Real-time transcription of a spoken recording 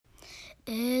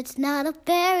It's not a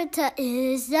fairy tale,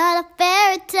 it's not a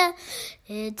fairy tale.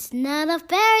 It's not a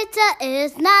fairy tale,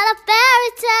 it's not a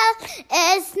fairy tale.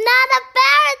 It's not a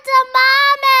fairy tale,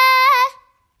 mommy.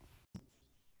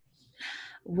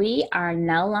 We are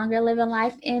no longer living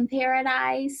life in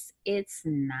paradise. It's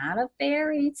not a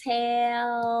fairy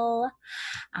tale.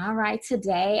 All right,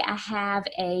 today I have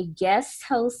a guest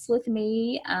host with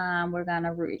me. We're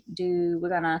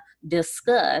gonna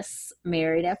discuss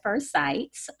Married at First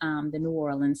Sight, the New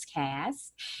Orleans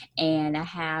cast, and I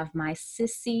have my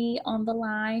sissy on the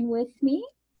line with me,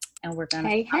 and we're gonna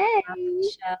Hey, talk hey. about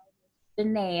the show.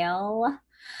 Janelle,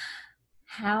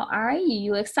 how are you?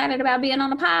 You excited about being on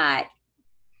the pod?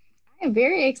 I am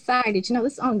very excited. This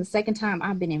is only the second time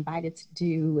I've been invited to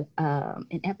do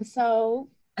an episode.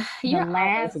 The You're always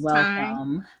last time,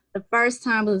 welcome. the first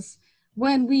time was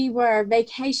when we were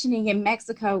vacationing in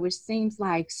Mexico, which seems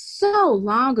like so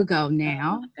long ago Oh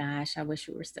now. my gosh, I wish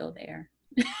you were still there.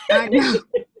 I know.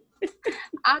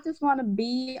 I just want to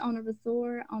be on a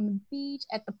resort, on the beach,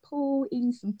 at the pool,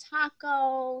 eating some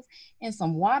tacos and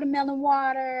some watermelon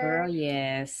water. Girl,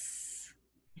 yes.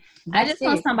 I That's just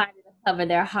want it. somebody to cover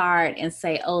their heart and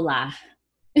say hola.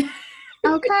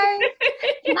 Okay.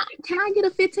 Can I get a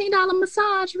 $15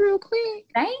 massage real quick?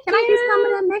 Thank Can I get some of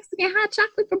you. that Mexican hot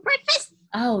chocolate for breakfast?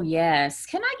 Oh, yes.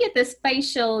 Can I get this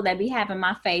facial that be having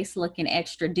my face looking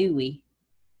extra dewy?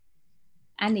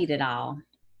 I need it all.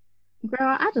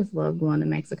 Girl, I just love going to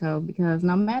Mexico because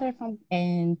no matter if I'm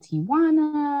in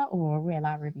Tijuana or Real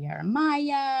La Riviera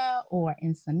Maya or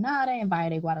Ensenada and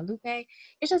Valle de Guadalupe,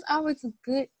 it's just always a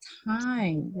good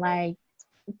time. Like,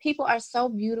 people are so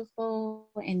beautiful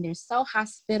and they're so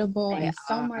hospitable They and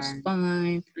so much are.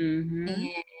 fun. Mm-hmm.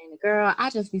 And girl, I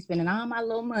just be spending all my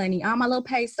little money, all my little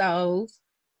pesos,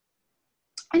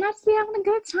 and I just be having a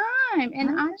good time.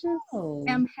 And I just Oh,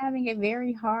 am having a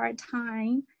very hard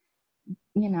time,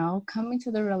 coming to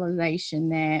the realization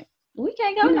that, we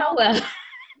can't go you know, nowhere.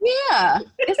 yeah,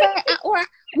 it's like, or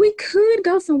we could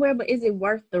go somewhere, but is it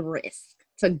worth the risk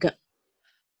to go?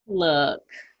 Look,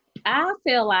 I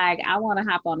feel like I want to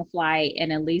hop on a flight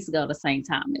and at least go to St.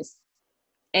 Thomas.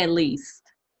 At least.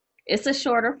 It's a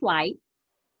shorter flight.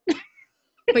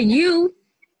 For you,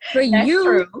 for That's you,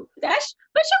 true. But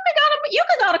you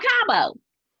can go to Cabo.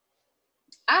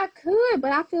 I could,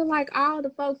 but I feel like all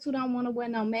the folks who don't want to wear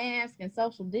no mask and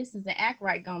social distance and act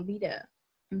right gonna be there.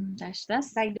 That's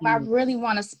Like, do I really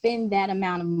want to spend that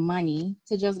amount of money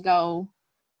to just go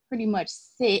pretty much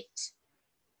sit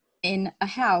in a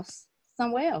house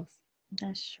somewhere else?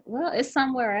 well, it's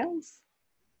somewhere else.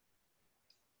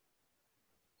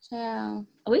 Child.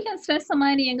 We can spend some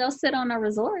money and go sit on a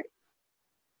resort.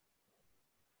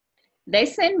 They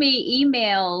send me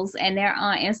emails and they're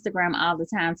on Instagram all the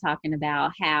time talking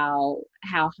about how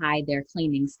high their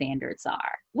cleaning standards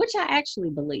are, which I actually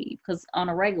believe because on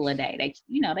a regular day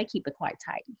they keep it quite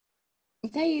tight.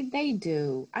 They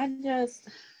do. I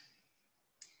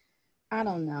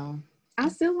don't know. I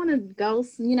still want to go.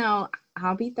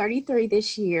 I'll be 33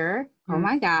 this year. Oh Mm.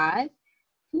 my God.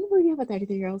 Can you believe you have a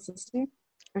 33-year-old sister?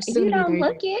 Or soon You to be don't 33?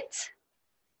 look it.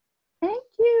 Thank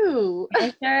you.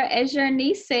 As your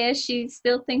niece says, she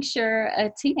still thinks you're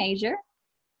a teenager.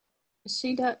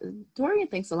 She does. Dorian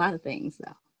thinks a lot of things,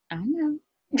 though. I know.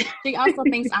 She also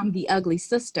thinks I'm the ugly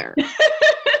sister.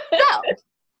 So,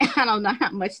 I don't know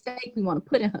how much stake we want to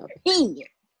put in her opinion.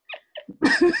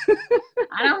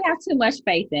 I don't have too much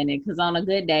faith in it because on a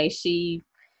good day,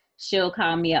 she'll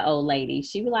call me an old lady.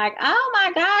 She'll be like, "Oh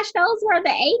my gosh, those were the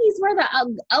 '80s, were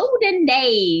the olden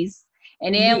days."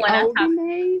 And then The when I talk, olden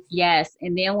days? yes,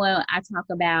 and then when I talk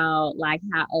about like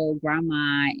how old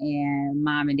grandma and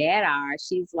mom and dad are,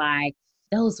 she's like,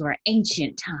 "Those were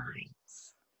ancient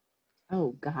times."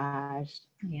 Oh gosh.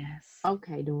 Yes.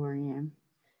 Okay, Dorian.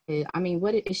 I mean,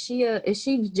 what is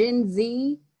she Gen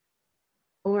Z,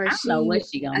 or I is don't know she what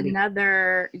she gonna be.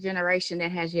 another generation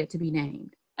that has yet to be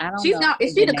named? I don't She's know not. if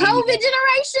Is they've she the been named COVID yet.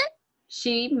 generation?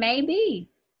 She may be.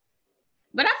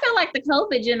 But I feel like the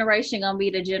COVID generation gonna be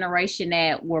the generation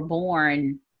that were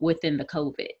born within the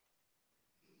COVID.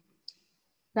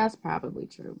 That's probably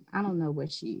true. I don't know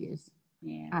what she is.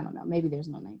 Yeah. I don't know. Maybe there's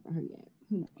no name for her yet.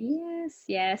 Yes,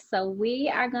 yes. So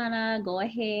we are gonna go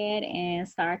ahead and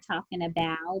start talking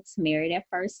about Married at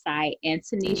First Sight. And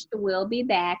Tanisha will be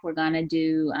back. We're gonna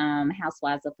do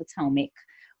Housewives of Potomac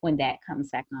when that comes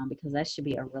back on because that should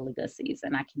be a really good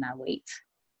season. I cannot wait.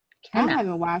 I Cannot.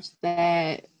 haven't watched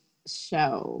that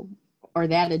show or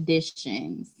that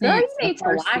edition Girl, you since the need to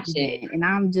first watch it. season, and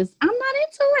I'm not into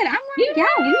it. I'm You like, y'all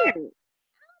weird.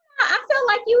 I feel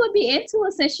like you would be into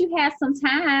it since you had some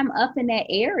time up in that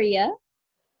area.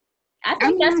 I I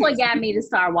think mean, that's what got me to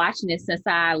start watching it since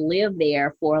I lived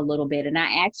there for a little bit. And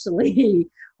I actually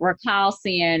recall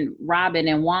seeing Robin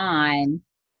and Juan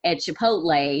at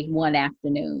Chipotle one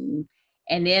afternoon.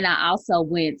 And then I also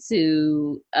went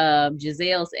to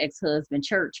Giselle's ex-husband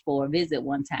church for a visit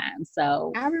one time.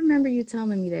 So I remember you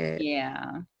telling me that.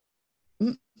 yeah.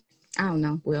 I don't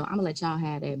know. Well, I'm gonna let y'all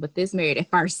have that. But this Married at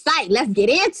First Sight, let's get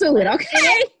into it, Let's okay?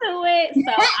 get into it.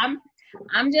 So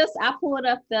I pulled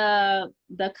up the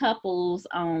couples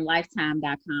on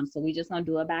lifetime.com. So we just gonna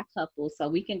do it by couple. So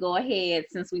we can go ahead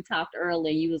since we talked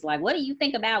earlier. You was like, what do you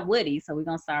think about Woody? So we're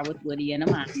gonna start with Woody and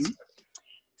Imani.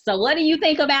 So what do you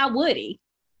think about Woody?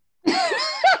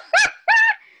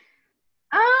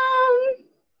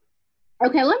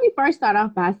 Okay, let me first start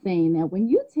off by saying that when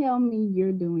you tell me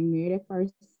you're doing Married at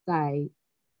First Sight,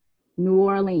 New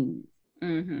Orleans,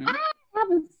 I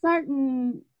have a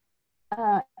certain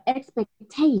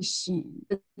expectation,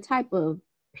 the type of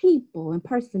people and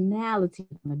personality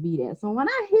going to be there. So when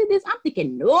I hear this, I'm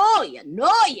thinking, no, you,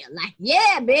 like,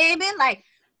 yeah, baby, like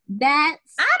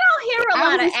that's. I don't hear a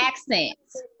lot of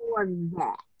accents. For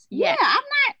that, yeah,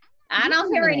 I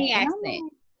don't hear any accent. Like,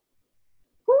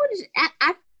 who did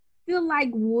I feel like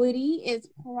Woody is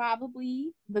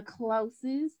probably the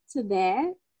closest to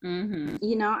that.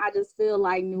 You know, I just feel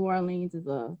like New Orleans is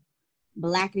a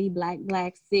blackity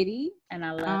black city, and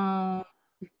I love.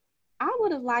 I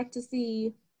would have liked to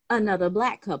see another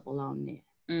black couple on there,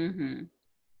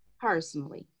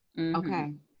 personally.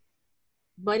 Okay,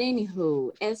 but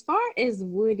anywho, as far as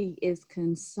Woody is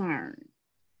concerned,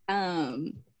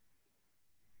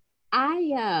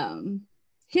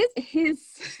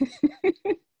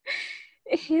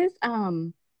 his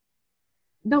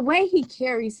the way he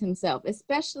carries himself,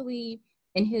 especially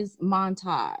in his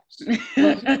montage,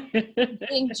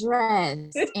 being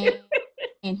dressed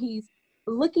and he's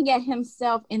looking at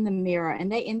himself in the mirror,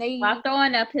 and they while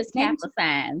throwing up his Kappa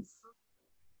signs.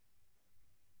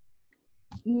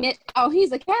 Oh,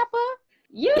 he's a Kappa?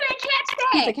 You didn't catch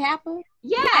that? He's a Kappa?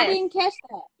 Yes. I didn't catch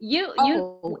that. You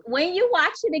when you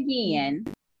watch it again,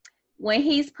 when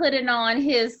he's putting on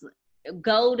his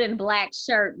gold and black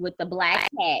shirt with the black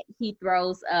hat, he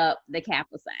throws up the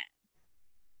Kappa sign.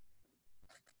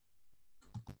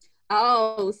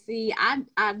 Oh, see,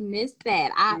 I missed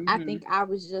that. I think I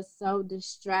was just so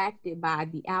distracted by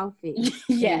the outfit.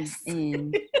 Yes.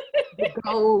 And the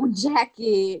gold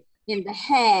jacket and the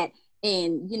hat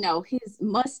and, you know, his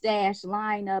mustache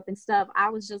line up and stuff. I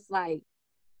was just like,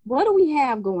 what do we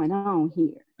have going on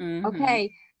here?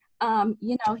 Okay.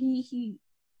 You know, he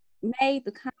made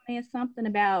the comment something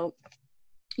about,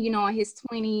 you know, in his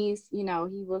 20s, you know,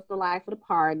 he was the life of the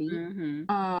party.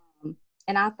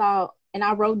 And I thought, and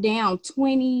I wrote down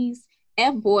 20s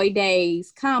F-boy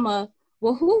days, comma,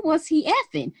 well, who was he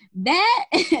effing? That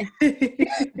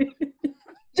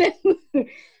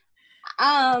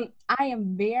I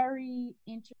am very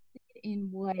interested in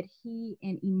what he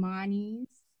and Imani's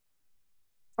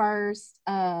first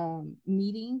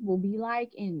meeting will be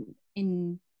like,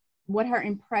 in what her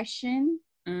impression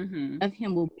of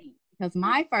him will be. Because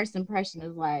my first impression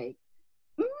is like,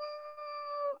 I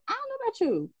don't know about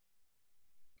you.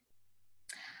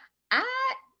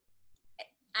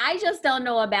 I just don't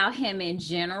know about him in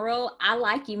general. I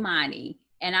like Imani.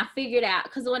 And I figured out,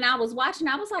 because when I was watching,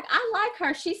 I was like, I like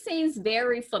her. She seems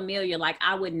very familiar. Like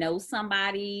I would know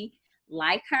somebody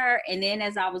like her. And then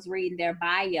as I was reading their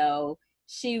bio,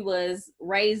 she was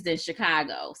raised in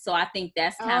Chicago. So I think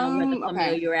that's kind of where the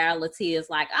familiarity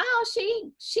is like, oh,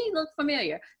 she looked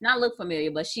familiar. Not look familiar,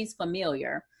 but she's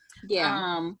familiar.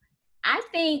 Yeah. I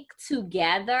think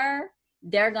together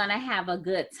they're going to have a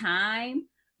good time.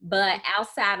 But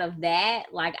outside of that,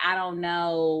 like, I don't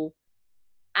know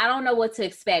what to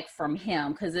expect from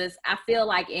him, because I feel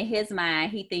like in his mind,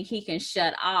 he think he can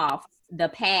shut off the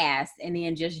past and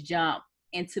then just jump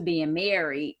into being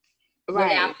married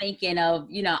without thinking of,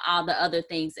 you know, all the other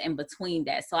things in between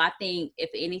that. So I think if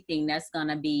anything, that's going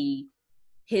to be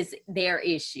their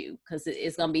issue, because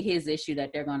it's going to be his issue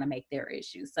that they're going to make their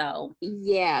issue. So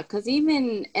yeah, because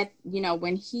even at, you know,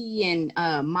 when he and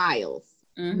Miles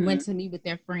went to meet with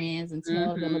their friends and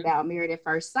tell them about Married at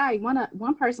First Sight,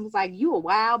 one person was like, you a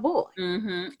wild boy.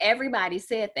 Everybody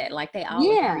said that, like they all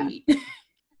agreed.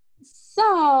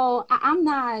 So I'm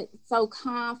not so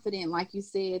confident, like you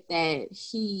said, that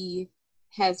he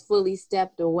has fully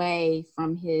stepped away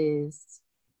from his,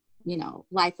 you know,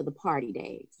 life of the party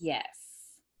days. Yes,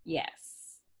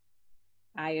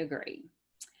 I agree.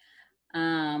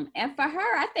 And for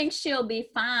her, I think she'll be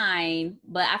fine,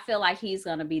 but I feel like he's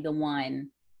going to be the one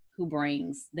who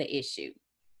brings the issue,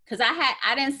 because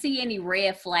I didn't see any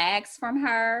red flags from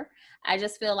her. I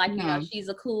just feel like, you know, No. she's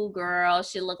a cool girl.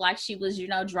 She looked like she was, you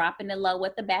know, dropping it low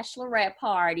at the bachelorette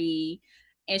party.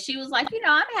 And she was like, you know,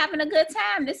 I'm having a good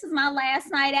time. This is my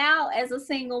last night out as a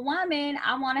single woman.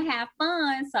 I want to have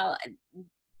fun. So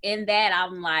in that,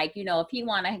 I'm like, you know, if he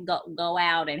want to go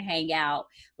out and hang out,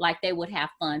 like they would have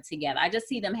fun together. I just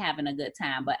see them having a good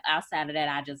time. But outside of that,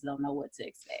 I just don't know what to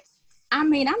expect. I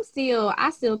mean, I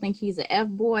still think he's an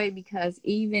F-boy, because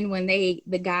even when the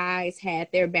guys had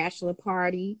their bachelor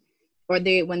party, or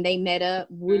when they met up,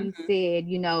 Woody said,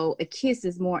 you know, a kiss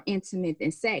is more intimate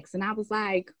than sex. And I was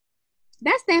like,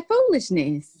 that's that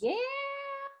foolishness. Yeah.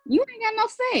 You ain't got no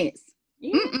sense.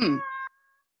 Yeah. Mm-mm.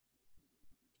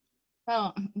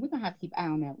 So we're going to have to keep an eye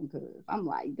on that one, because I'm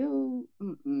like, dude,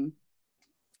 mm-mm.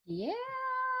 Yeah.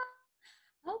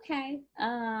 Okay.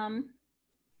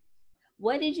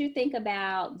 What did you think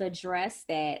about the dress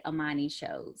that Amani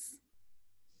chose?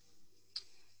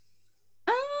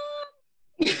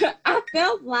 I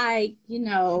felt like, you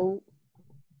know,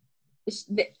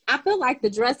 I feel like the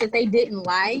dress that they didn't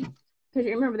like, because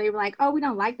you remember they were like, oh, we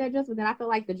don't like that dress, but then I feel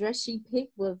like the dress she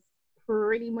picked was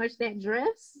pretty much that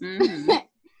dress. Mm-hmm.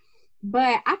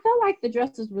 But I felt like the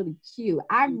dress was really cute.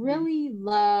 I really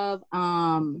love,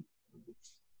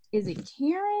 is it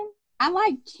Karen? I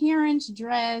like Karen's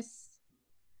dress.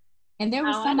 And there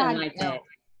was somebody like that.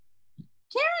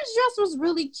 Karen's dress was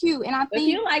really cute, and I think if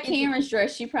you like Karen's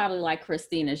dress, you probably like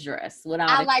Christina's dress with all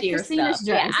the like cheer Christina's stuff.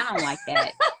 dress. Yeah, I don't like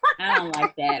that. I don't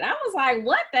like that. I was like,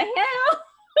 what the hell?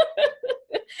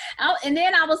 And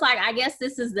then I was like, I guess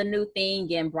this is the new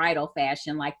thing in bridal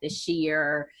fashion, like the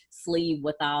sheer sleeve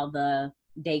with all the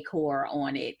decor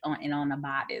on it and on the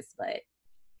bodice. But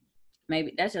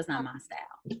maybe that's just not my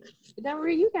style.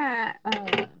 Deborah, you got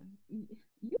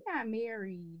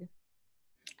married.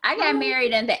 I got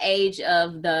married in the age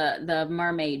of the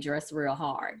mermaid dress real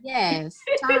hard. Yes,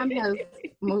 time has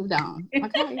moved on.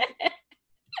 Okay.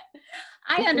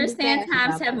 I understand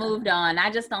times have moved on.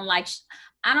 I just don't like,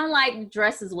 I don't like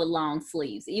dresses with long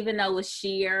sleeves, even though it's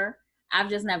sheer. I've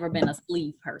just never been a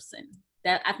sleeve person.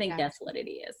 I think that's what it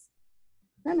is.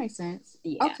 That makes sense.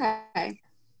 Yeah. Okay.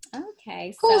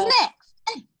 So who's next?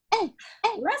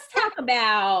 Let's talk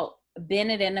about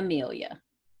Bennett and Amelia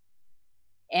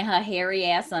and her hairy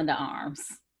ass underarms.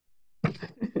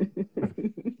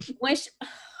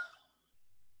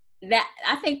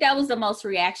 I think that was the most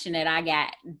reaction that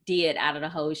I did out of the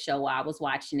whole show while I was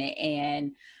watching it,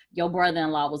 and your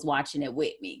brother-in-law was watching it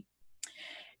with me.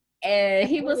 And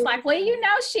he was like, well, you know,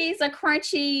 she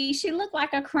looked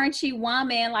like a crunchy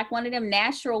woman, like one of them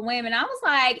natural women. I was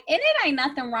like, and it ain't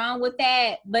nothing wrong with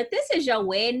that, but this is your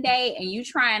wedding day and you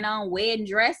trying on wedding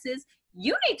dresses.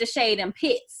 You need to shave them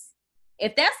pits.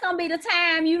 If that's going to be the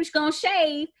time you're going to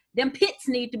shave, them pits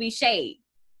need to be shaved.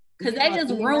 Because they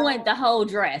just ruined the whole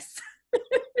dress.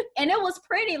 And it was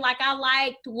pretty. Like, I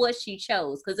liked what she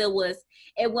chose because it went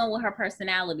with her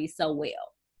personality so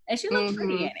well. And she looked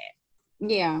pretty in it.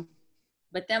 Yeah.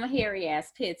 But them hairy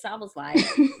ass pits, I was like,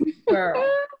 girl,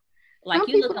 like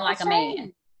you looking like a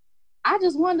man. I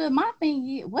just wonder, my thing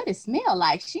is, what it smell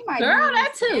like? She might girl,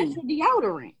 that too.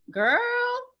 Deodorant. Girl.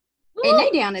 And they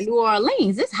down in New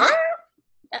Orleans. It's hot.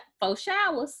 4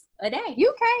 showers a day.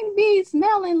 You can't be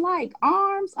smelling like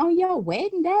arms on your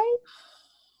wedding day.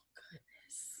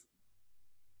 Goodness.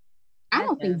 I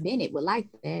don't think Bennett would like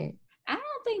that. I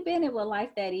don't think Bennett would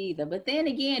like that either. But then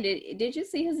again, did you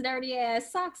see his dirty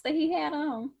ass socks that he had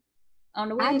on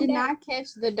the wedding day? I did not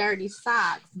catch the dirty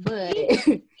socks, but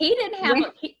he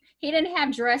didn't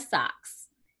have dress socks.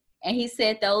 And he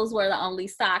said those were the only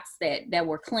socks that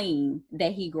were clean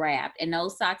that he grabbed. And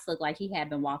those socks looked like he had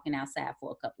been walking outside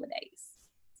for a couple of days.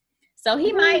 So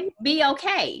he might be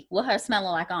okay with her smelling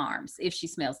like arms if she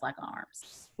smells like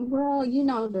arms. Well, you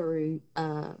know, Doree,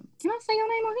 can I say your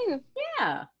name on here?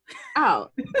 Yeah.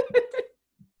 Oh.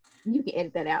 You can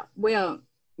edit that out. Well,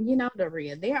 you know,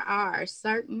 Doree, there are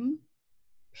certain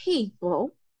people,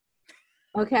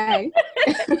 okay,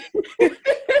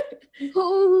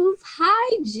 whose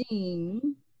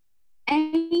hygiene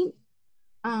ain't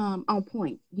on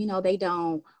point. You know, they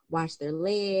don't wash their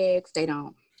legs, they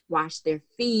don't wash their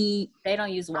feet, they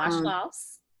don't use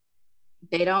washcloths,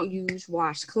 they don't use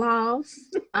washcloths,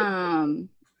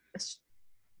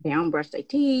 they don't brush their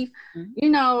teeth, you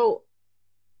know.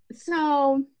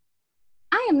 So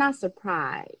I am not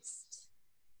surprised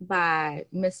by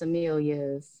Miss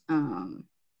Amelia's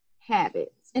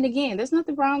habits. And again, there's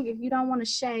nothing wrong if you don't want to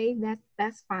shave.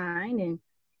 That's fine. And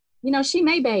you know, she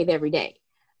may bathe every day.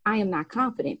 I am not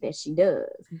confident that she does.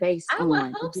 I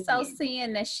would hope so,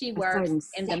 seeing that she works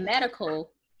in the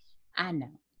medical. I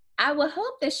know. I would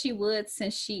hope that she would,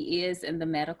 since she is in the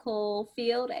medical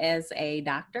field as a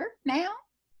doctor now.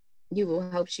 You will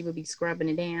hope she would be scrubbing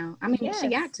it down. I mean, she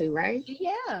got to, right?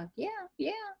 Yeah.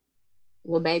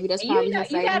 Well, baby, that's And probably her you got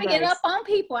saving to get grace. up on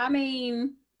people. I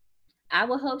mean, I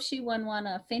would hope she wouldn't want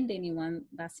to offend anyone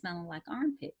by smelling like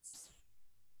armpits.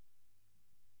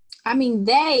 I mean,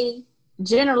 they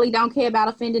generally don't care about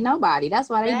offending nobody. That's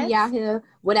why they be out here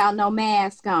without no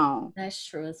mask on. That's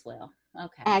true as well.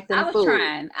 Okay. Acting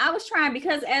I was trying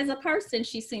because as a person,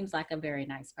 she seems like a very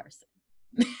nice person.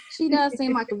 She does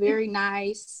seem like a very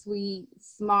nice, sweet,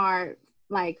 smart,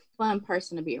 like fun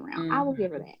person to be around. Mm-hmm. I will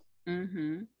give her that.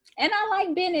 Mm-hmm. And I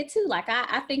like Bennett too. Like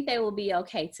I think they will be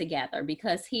okay together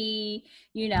because he,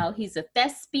 he's a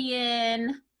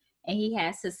thespian and he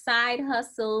has his side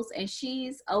hustles, and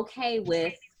she's okay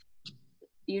with,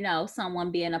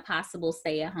 someone being a possible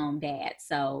stay-at-home dad.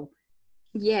 So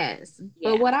yes.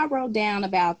 Yeah. But what I wrote down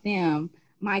about them,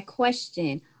 my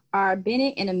question, are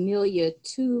Bennett and Amelia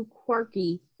too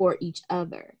quirky for each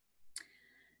other?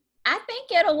 I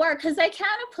think it'll work because they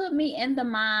kind of put me in the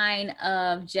mind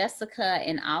of Jessica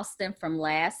and Austin from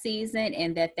last season,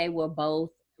 and that they were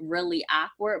both really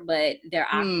awkward, but their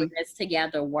awkwardness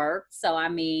together worked. So, I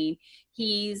mean,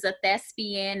 he's a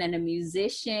thespian and a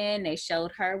musician. They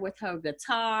showed her with her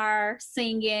guitar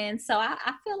singing. So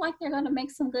I feel like they're going to make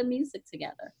some good music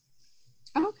together.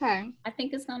 Okay. I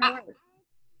think it's going to work.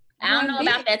 I don't know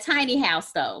about that tiny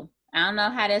house, though. I don't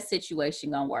know how that situation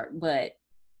going to work, but,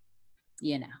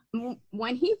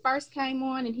 When he first came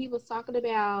on and he was talking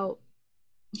about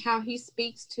how he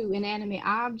speaks to inanimate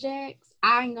objects,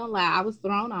 I ain't gonna lie, I was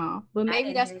thrown off. But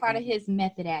maybe that's part of his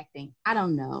method acting. I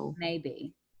don't know.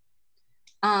 Maybe.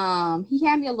 He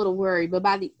had me a little worried, but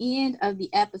by the end of the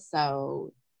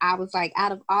episode, I was like,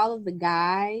 out of all of the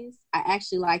guys, I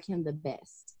actually like him the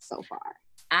best so far.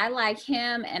 I like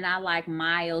him, and I like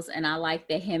Miles, and I like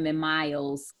that him and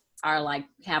Miles are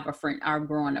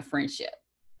growing a friendship.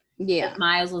 Yeah.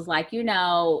 Miles was like,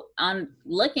 I'm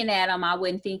looking at him, I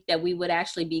wouldn't think that we would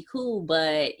actually be cool,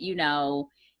 but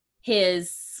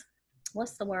his,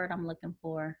 what's the word I'm looking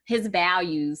for? His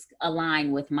values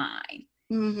align with mine.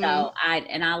 Mm-hmm. So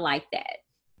I like that.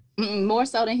 More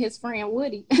so than his friend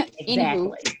Woody.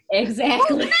 Exactly.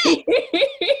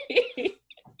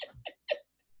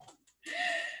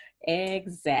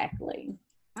 Exactly.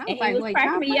 And he was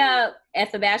cracking me up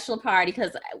at the bachelor party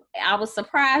because I was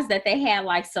surprised that they had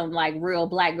like some like real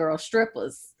black girl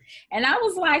strippers, and I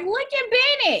was like, "Look at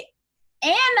Bennett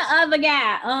and the other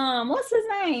guy. What's his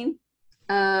name?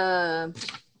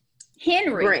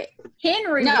 Henry. Brett.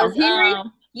 Henry. No, was, Henry.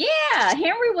 Yeah,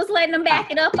 Henry was letting them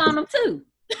back it up on him too.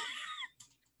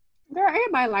 Girl,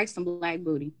 everybody likes some black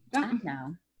booty. I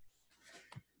know.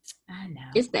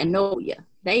 It's that know ya.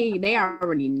 They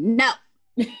already know.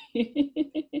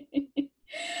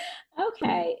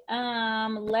 Okay.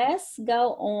 Let's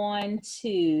go on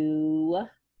to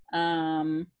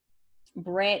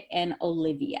Brett and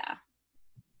Olivia.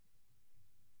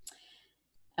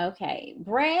 Okay,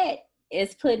 Brett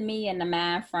is putting me in the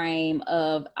mind frame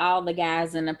of all the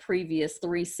guys in the previous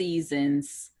 3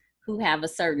 seasons who have a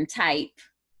certain type,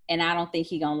 and I don't think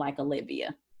he gonna like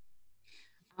Olivia.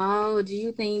 Oh, do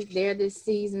you think they're this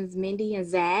season's Mindy and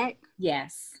Zach?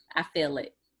 Yes, I feel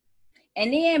it.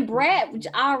 And then Brett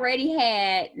already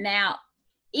had, now,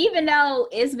 even though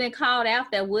it's been called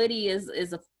out that Woody is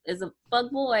a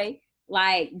fuck boy,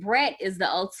 like Brett is the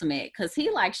ultimate because he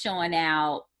likes showing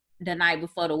out the night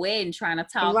before the wedding, trying to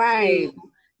talk to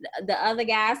the other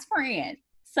guy's friend.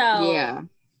 So yeah,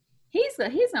 he's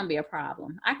gonna be a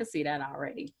problem. I can see that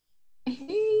already.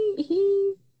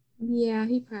 He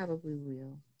probably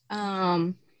will.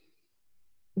 I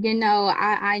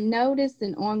noticed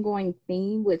an ongoing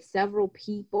theme with several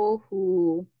people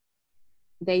who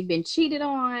they've been cheated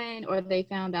on, or they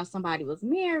found out somebody was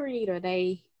married, or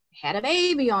they had a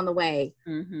baby on the way.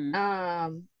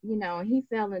 Mm-hmm. He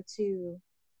fell into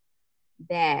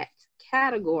that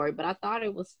category, but I thought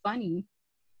it was funny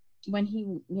when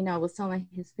he, was telling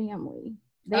his family.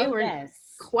 They were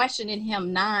questioning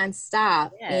him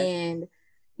nonstop. Yes. And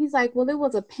he's like, well, it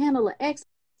was a panel of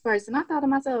experts. And I thought to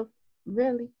myself,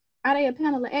 really? Are they a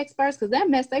panel of experts? Because that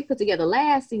mess they put together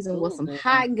last season was some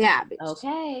hot garbage.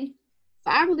 Okay. So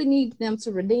I really need them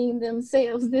to redeem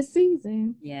themselves this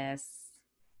season. Yes.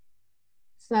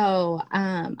 So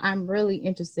I'm really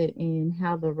interested in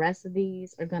how the rest of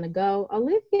these are going to go.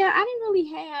 Olivia, I didn't really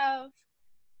have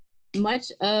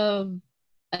much of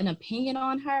an opinion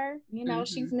on her.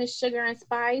 She's Miss Sugar and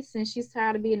Spice, and she's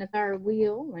tired of being the third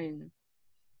wheel, and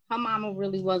her mama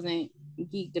really wasn't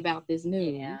geeked about this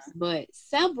news, but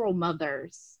several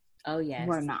mothers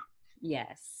were not.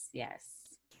 Yes.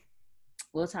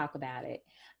 We'll talk about it.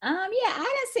 Yeah,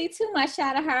 I didn't see too much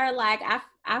out of her. Like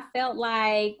I felt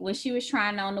like when she was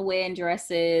trying on the wedding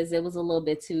dresses, it was a little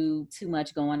bit too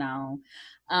much going on.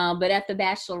 But at the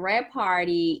bachelorette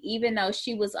party, even though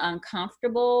she was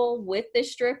uncomfortable with the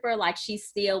stripper, like she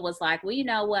still was like, well, you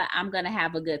know what? I'm gonna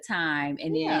have a good time.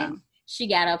 And then she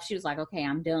got up, she was like, okay,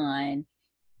 I'm done.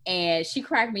 And she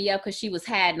cracked me up because she was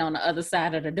hiding on the other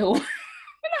side of the door. And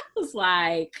I was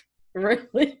like,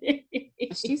 really?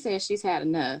 She said she's had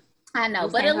enough. I know,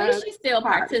 but at least she still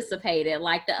participated.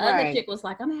 Like the other chick was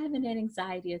like, I'm having an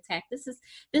anxiety attack. This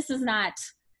is not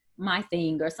my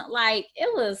thing or something. Like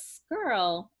it was,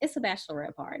 girl, it's a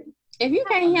bachelorette party. If you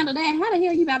can't handle that, how the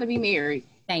hell you about to be married?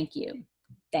 Thank you.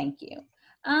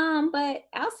 But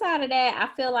outside of that,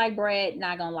 I feel like Brett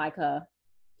not gonna like her.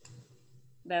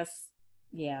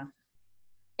 Yeah.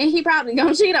 And he probably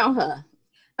gonna cheat on her.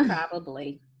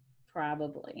 Probably.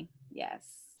 Yes.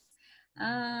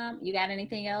 You got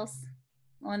anything else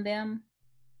on them?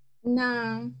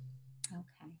 No.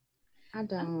 Okay. I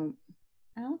don't.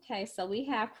 Okay, so we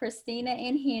have Christina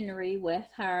and Henry with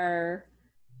her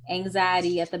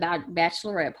anxiety at the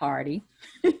bachelorette party.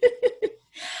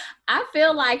 I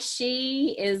feel like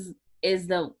she is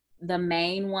the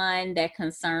main one that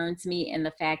concerns me, in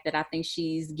the fact that I think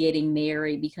she's getting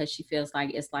married because she feels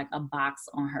like it's like a box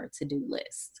on her to-do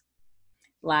list.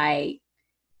 Like,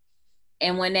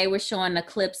 and when they were showing the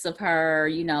clips of her,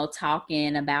 you know,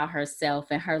 talking about herself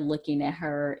and her looking at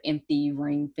her empty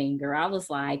ring finger, I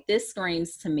was like, this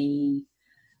screams to me,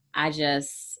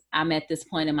 I'm at this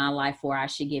point in my life where I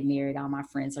should get married. All my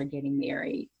friends are getting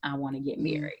married. I want to get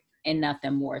married, and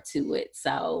nothing more to it.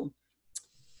 So,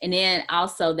 and then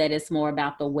also that it's more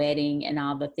about the wedding and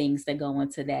all the things that go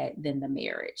into that than the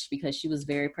marriage, because she was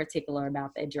very particular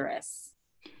about that dress.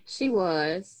 She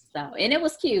was. So, and it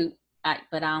was cute.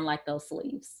 But I don't like those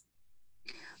sleeves.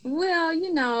 Well,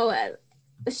 you know,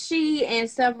 she and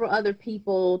several other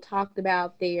people talked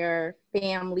about their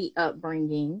family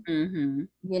upbringing. Mm-hmm.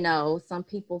 You know, some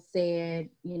people said,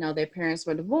 you know, their parents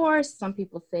were divorced. Some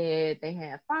people said they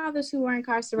had fathers who were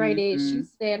incarcerated. Mm-hmm. She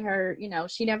said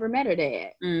she never met her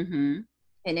dad. Mm-hmm.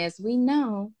 And as we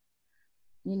know,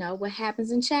 you know, what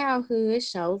happens in childhood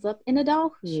shows up in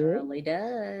adulthood. Surely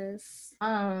does.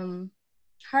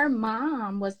 Her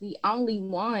mom was the only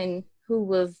one who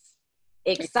was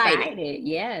excited.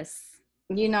 Yes.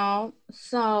 You know,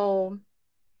 so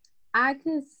I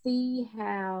could see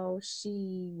how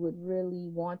she would really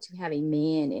want to have a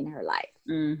man in her life.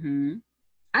 Mm-hmm.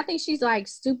 I think she's like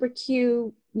super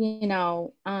cute, you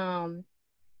know. I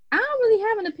don't really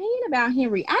have an opinion about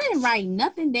Henry. I didn't write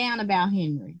nothing down about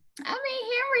Henry. I mean,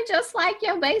 Henry just like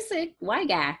your basic white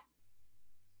guy.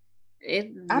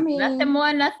 Nothing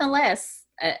more, nothing less.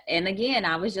 And again,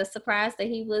 I was just surprised that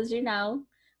he was, you know,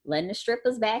 letting the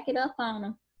strippers back it up on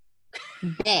him.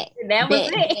 That was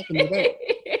it.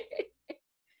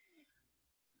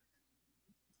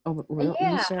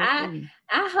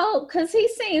 I hope, because he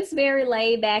seems very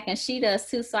laid back and she does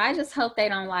too. So I just hope they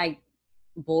don't like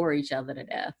bore each other to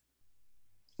death.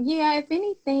 Yeah, if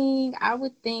anything, I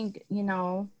would think, you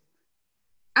know,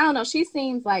 I don't know. She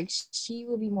seems like she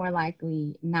will be more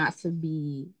likely not to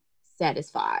be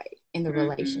satisfied in the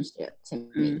relationship to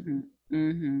me.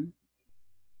 Mm-hmm.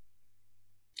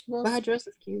 Well, but her dress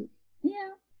is cute. Yeah.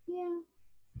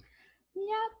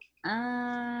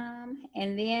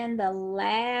 And then the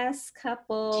last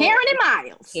couple,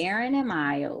 Karen and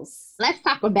Miles. Let's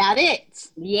talk about it.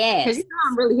 Yes. Because you know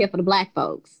I'm really here for the black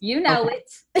folks. You know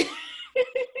it.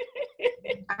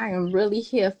 I am really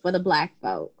here for the black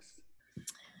folks.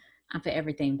 I'm for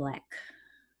everything black.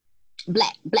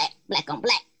 Black on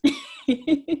black.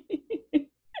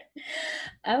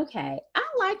 Okay. I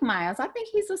like Miles. I think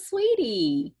he's a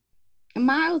sweetie.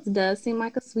 Miles does seem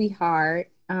like a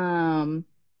sweetheart.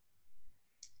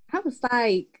 I was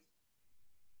like,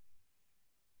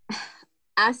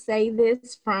 I say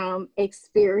this from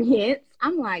experience.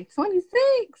 I'm like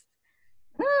 26.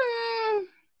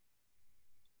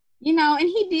 You know, and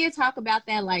he did talk about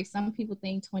that. Like, some people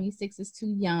think 26 is too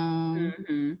young.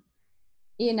 Mm-hmm.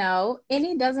 You know, and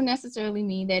it doesn't necessarily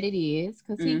mean that it is,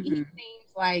 because he seems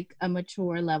like a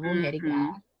mature, level-headed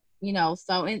guy. You know,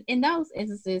 so in those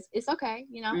instances, it's okay.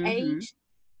 You know,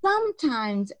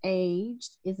 sometimes age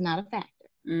is not a factor.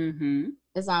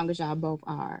 As long as y'all both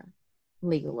are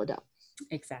legal adults.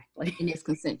 Exactly. And it's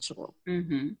consensual.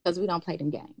 Because we don't play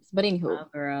them games. But anywho. Oh,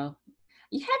 girl.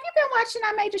 Have you been watching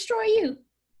I May Destroy You?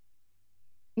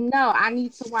 No, I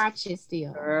need to watch it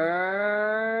still.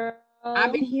 Girl.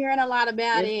 I've been hearing a lot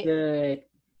about it. Good.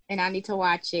 And I need to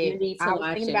watch it. You need to I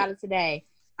was thinking about it today.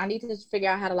 I need to figure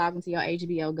out how to log into your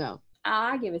HBO Go.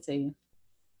 I'll give it to you.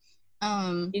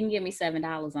 You can give me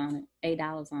 $7 on it,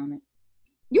 $8 on it.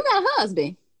 You got a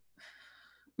husband.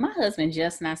 My husband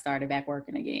just not started back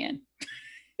working again.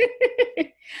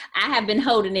 I have been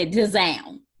holding it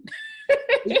down.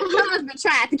 Your husband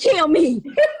tried to kill me.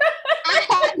 I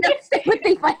had no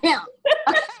sympathy for him.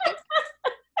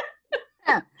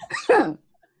 Okay.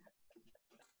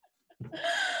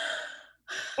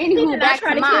 Anywho, I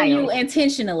try to kill you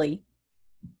intentionally.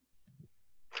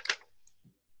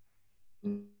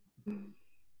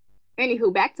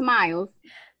 Anywho, back to Miles.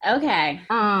 Okay.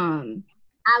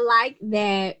 I like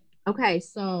that. Okay,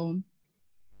 so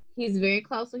he's very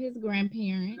close to his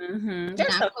grandparents. Mm-hmm.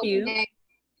 They're so cute.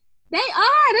 They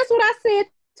are. That's what I said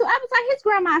too. I was like, his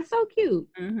grandma is so cute.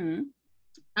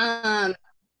 Mm-hmm.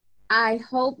 I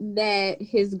hope that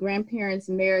his grandparents'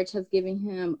 marriage has given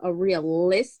him a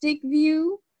realistic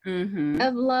view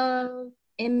of love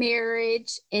and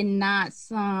marriage, and not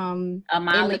some a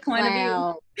Molly point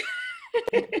of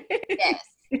view. Yes.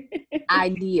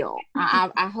 Ideal.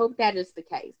 I hope that is the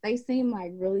case. They seem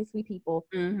like really sweet people.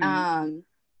 Mm-hmm.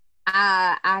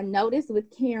 I noticed with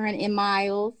Karen and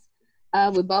Miles,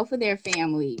 with both of their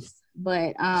families,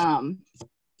 but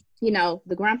you know,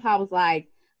 the grandpa was like,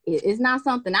 it's not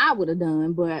something I would have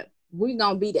done, but we're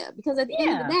gonna be there, because at the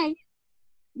end of the day,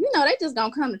 you know, they just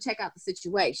gonna come to check out the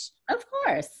situation. Of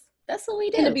course, that's what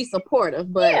we do. And to be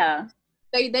supportive, but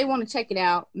they want to check it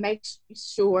out, make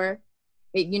sure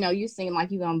that, you know, you seem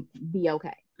like you're gonna be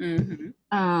okay.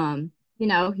 Mm-hmm. You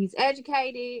know, he's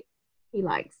educated. He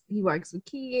works with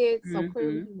kids, so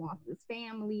clearly he wants his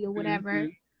family or whatever.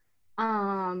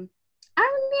 I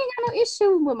really ain't got no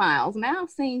issue with Miles.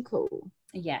 Miles seemed cool.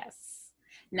 Yes.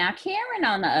 Now, Karen,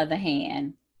 on the other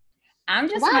hand, I'm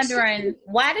just wondering,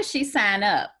 why did she sign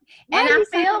up? And I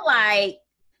feel like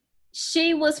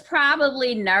she was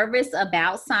probably nervous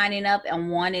about signing up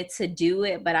and wanted to do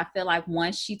it, but I feel like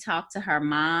once she talked to her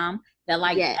mom, that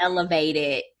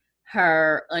elevated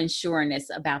her unsureness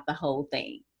about the whole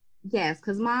thing. Yes,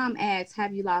 because mom asked,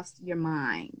 have you lost your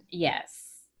mind? Yes.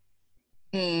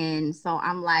 And so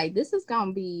I'm like, this is going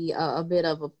to be a bit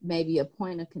of maybe a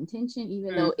point of contention,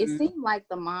 even though it seemed like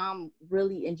the mom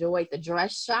really enjoyed the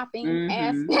dress shopping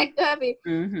aspect of it.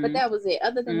 But that was it.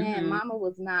 Other than that, mama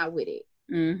was not with it.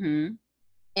 And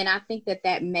I think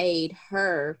that made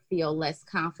her feel less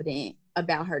confident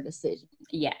about her decision.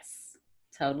 Yes,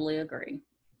 totally agree.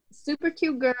 Super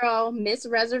cute girl, Miss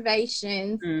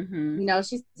Reservations. You know,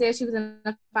 she said she was in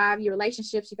a 5-year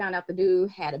relationship. She found out the dude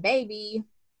had a baby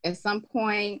at some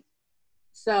point.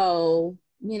 So,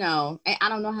 you know, I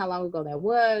don't know how long ago that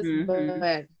was,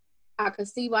 but I could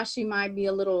see why she might be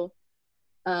a little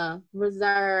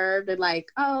reserved and like,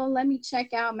 oh, let me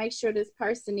check out, make sure this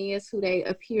person is who they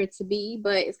appear to be.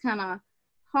 But it's kind of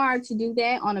hard to do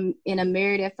that in a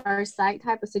married at first sight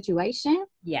type of situation.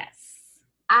 Yes.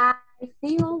 I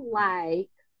feel like,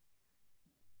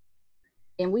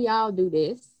 and we all do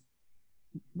this,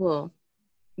 well,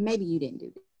 maybe you didn't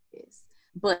do this,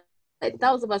 but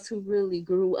those of us who really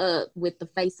grew up with the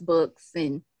Facebooks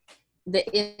and the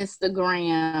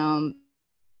Instagram,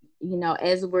 you know,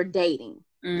 as we're dating,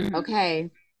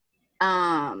 okay,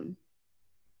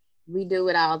 we do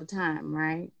it all the time,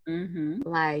 right?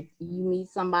 Like, you meet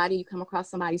somebody, you come across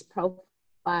somebody's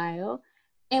profile,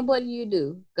 and what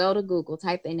do? Go to Google,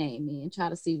 type their name in, try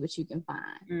to see what you can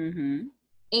find.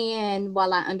 And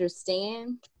while I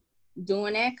understand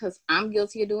doing that, because I'm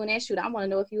guilty of doing that, shoot, I want to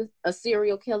know if you're a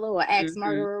serial killer or axe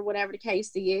murderer or whatever the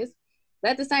case is.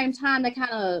 But at the same time, that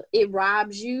kind of, it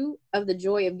robs you of the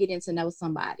joy of getting to know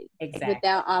somebody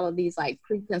without all of these like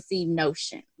preconceived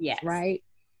notions. Yes. Right.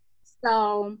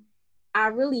 So I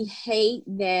really hate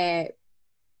that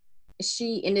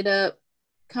she ended up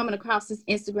coming across his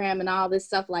Instagram and all this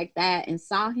stuff like that and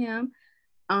saw him.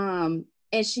 And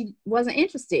she wasn't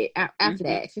interested after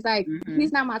that. She's like,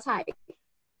 he's not my type.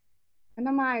 And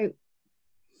I'm like,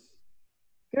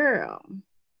 girl.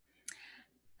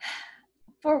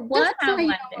 For one, I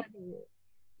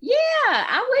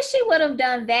wish she would have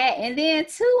done that. And then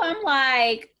two, I'm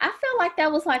like, I feel like that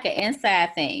was like an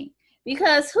inside thing.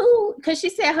 Because she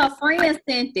said her friend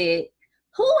sent it.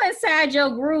 Who inside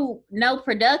your group know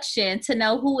production to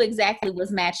know who exactly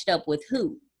was matched up with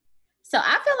who? So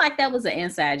I feel like that was an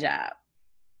inside job.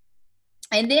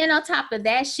 And then on top of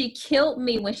that, she killed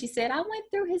me when she said, I went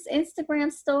through his Instagram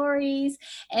stories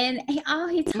and all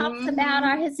he talks about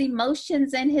are his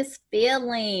emotions and his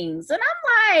feelings. And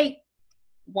I'm like,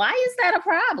 why is that a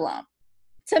problem?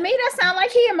 To me, that sounds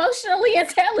like he emotionally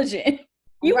intelligent.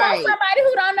 You want somebody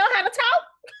who don't know how to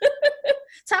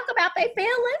talk about their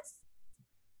feelings?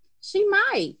 She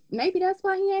might. Maybe that's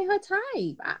why he ain't her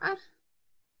type. I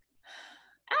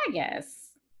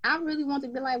guess. I really want to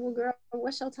be like, well, girl,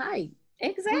 what's your type? Who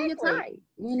your Exactly. type?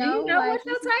 Do you know Like what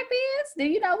your type is? Do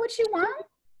you know what you want?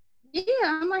 yeah,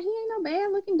 I'm like, he ain't no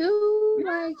bad looking dude.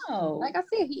 No. Like I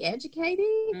said, he educated.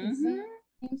 He Mm-hmm.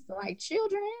 seems to like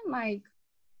children. Like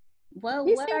Well,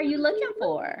 he what seems are you like he looking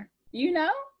for? You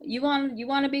know, you want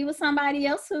to be with somebody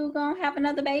else who gonna have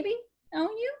another baby on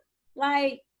you?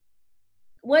 Like,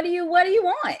 what do you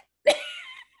want?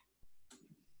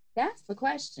 that's the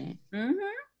question. Mm-hmm.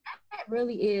 That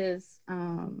really is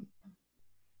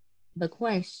the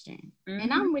question. And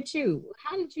Mm-hmm. I'm with you.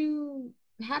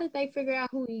 How did they figure out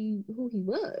who he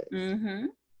was? Mm-hmm.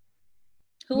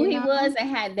 Who You he was know? and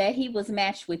had that he was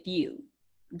matched with you.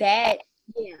 That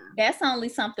Yeah. that's only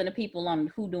something the people on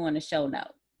who doing the show know.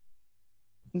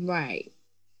 Right.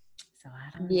 So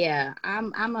I don't know. Yeah.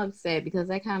 I'm upset because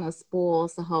that kind of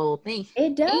spoils the whole thing. It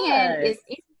And does. it's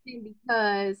interesting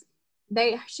because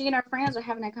she and her friends were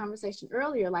having that conversation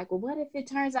earlier, like, well, what if it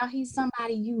turns out he's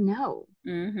somebody you know?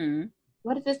 Mm-hmm.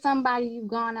 What if it's somebody you've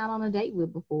gone out on a date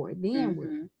with before? Then what?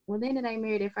 Mm-hmm. Well, then it ain't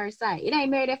married at first sight. It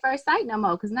ain't married at first sight no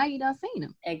more because now you done seen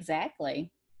him.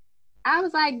 Exactly. I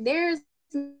was like, there's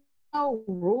no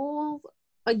rules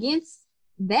against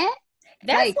that.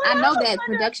 That's Like, what I I know was that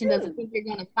production wondering doesn't too. think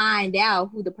you're gonna find out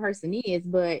who the person is,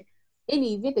 but in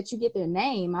the event that you get their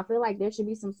name, I feel like there should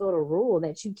be some sort of rule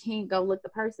that you can't go look the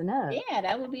person up. Yeah,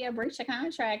 that would be a breach of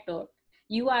contract, or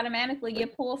you automatically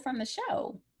get pulled from the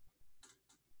show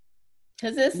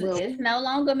because Well, it's no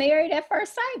longer married at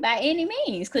first sight by any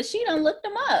means. Because she done looked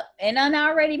them up and done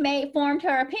already formed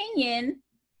her opinion.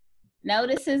 No,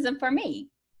 this isn't for me.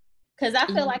 Because I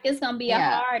feel like it's gonna be a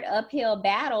yeah. hard uphill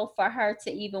battle for her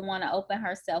to even want to open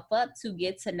herself up to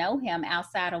get to know him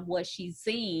outside of what she's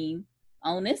seen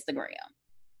on Instagram.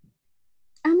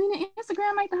 I mean, the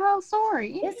Instagram ain't the whole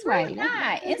story It's anyway. really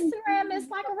That not. doesn't tell Instagram is you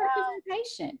like a about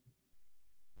representation.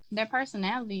 their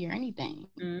personality or anything.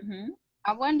 Mm-hmm.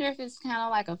 I wonder if it's kind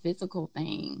of like a physical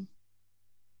thing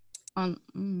Well,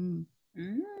 on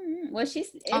it top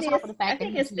is. of the I fact that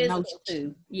think he's it's physical emotional.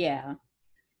 too. Yeah,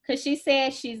 because she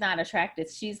said she's not attracted.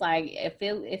 She's like,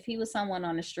 if he was someone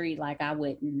on the street, like I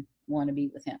wouldn't want to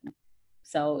be with him.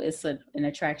 So it's an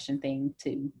attraction thing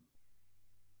too.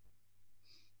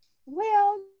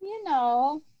 Well,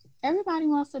 everybody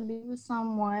wants to be with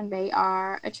someone they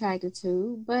are attracted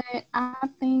to, but I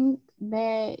think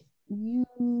that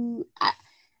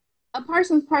a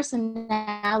person's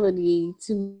personality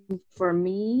for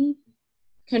me,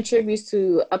 contributes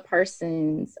to a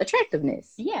person's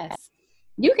attractiveness. Yes.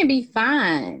 You can be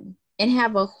fine and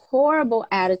have a horrible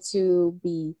attitude,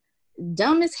 be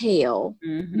dumb as hell.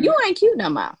 Mm-hmm. You ain't cute no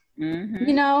more.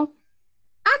 Mm-hmm.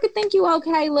 I could think you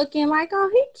okay looking, like, oh,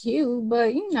 he cute,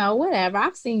 but whatever.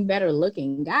 I've seen better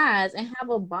looking guys and have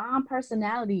a bomb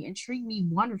personality and treat me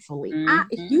wonderfully.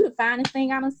 Mm-hmm. You the finest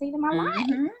thing I done seen in my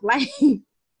Mm-hmm. life. Like,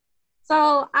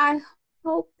 so I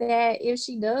hope that if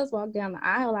she does walk down the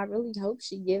aisle, I really hope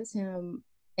she gives him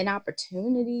an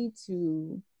opportunity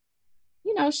to,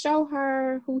 show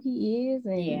her who he is,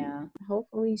 and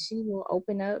hopefully she will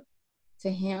open up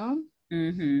to him.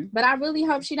 Mm-hmm. But I really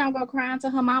hope she don't go crying to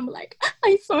her mom like,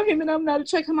 I saw him and I'm not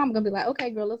attracted. Her mom gonna be like, okay,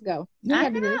 girl, let's go. You I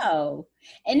gotta do this. know.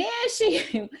 And then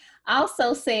she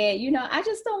also said, I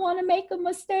just don't want to make a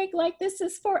mistake. Like, this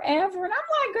is forever. And I'm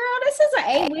like, girl, this is an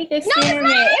 8-week experiment.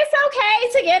 No, it's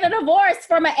okay to get a divorce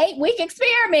from an 8-week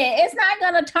experiment. It's not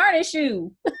gonna tarnish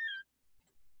you.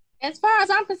 As far as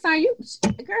I'm concerned,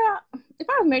 girl, if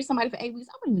I was married to somebody for 8 weeks,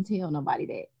 I wouldn't even tell nobody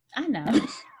that. I know.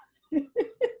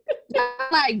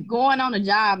 Like going on a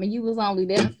job and you was only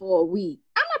there for a week.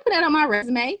 I'm not putting that on my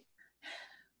resume.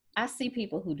 I see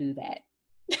people who do that.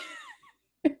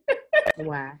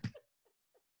 Why?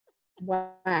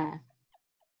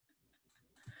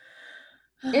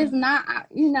 It's not,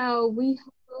 we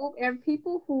hope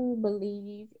people who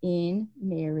believe in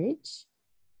marriage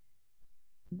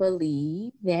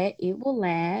believe that it will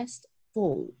last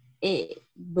forever.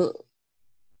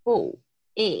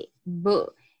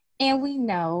 And we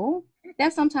know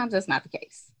that sometimes that's not the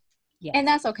case. Yes. And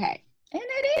that's okay. And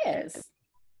it is.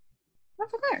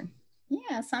 That's okay.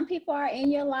 Yeah, some people are in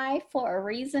your life for a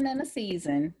reason and a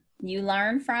season. You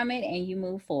learn from it and you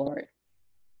move forward.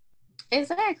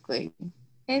 Exactly.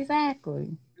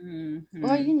 Mm-hmm.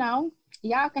 Or,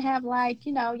 y'all can have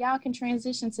y'all can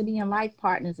transition to being life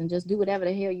partners and just do whatever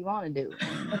the hell you want to do.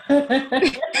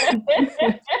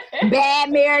 Bad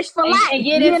marriage for life. And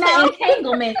get into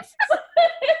entanglements.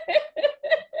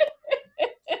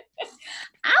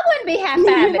 I wouldn't be happy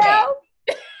with that.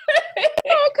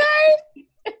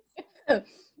 Okay.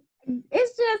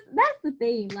 It's just, that's the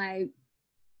thing. Like,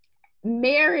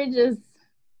 marriage is,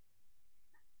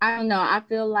 I don't know. I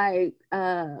feel like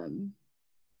I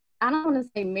don't want to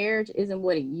say marriage isn't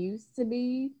what it used to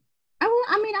be. I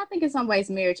mean, I think in some ways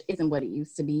marriage isn't what it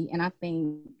used to be, and I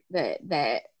think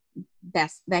that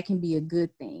can be a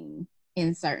good thing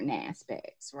in certain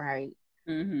aspects, right?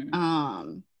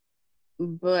 Mm-hmm.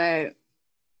 But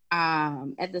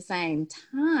at the same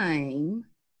time,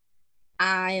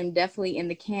 I am definitely in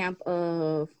the camp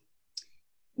of,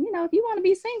 if you want to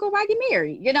be single, why get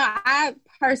married? I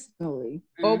personally,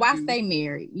 or why Mm-hmm. stay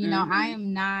married? Mm-hmm. I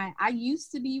am not, I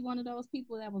used to be one of those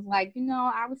people that was like,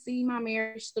 I would see my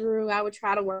marriage through. I would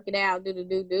try to work it out,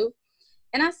 do.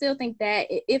 And I still think that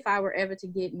if I were ever to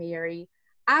get married,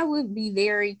 I would be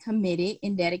very committed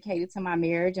and dedicated to my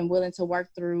marriage and willing to work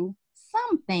through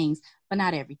some things, but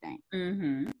not everything.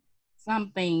 Mm-hmm.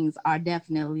 Some things are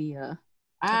definitely all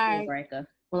right, Breaker.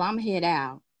 well, I'm head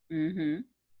out. Mm-hmm.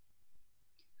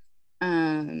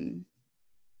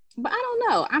 But I don't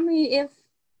know. I mean,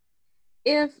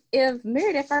 if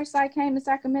Married at First Sight came to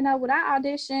Sacramento, would I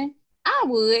audition? I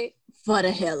would, for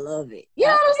the hell of it. You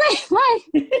know what I'm saying?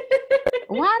 Like,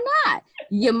 why not?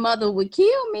 Your mother would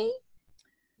kill me.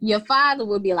 Your father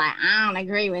would be like, I don't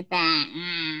agree with that.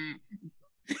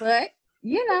 But,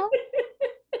 y'all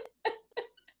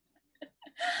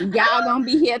gonna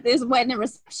be here at this wedding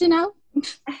reception, though?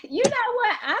 You know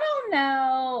what? I don't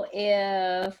know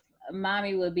if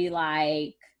mommy would be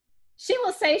like, she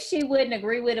will say she wouldn't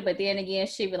agree with it, but then again,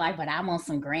 she'd be like, but I want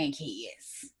some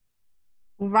grandkids.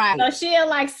 Right. So she'll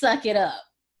like suck it up.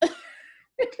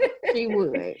 She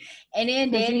would. And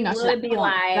then daddy would be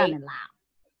like,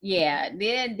 yeah,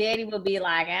 then daddy would be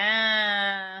like,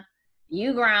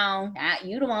 you grown.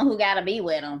 You the one who got to be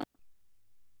with him.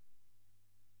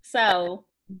 So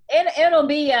it'll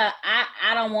be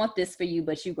I don't want this for you,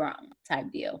 but you grown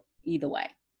type deal. Either way.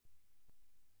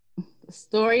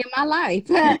 Story of my life.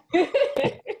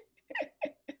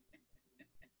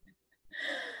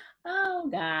 Oh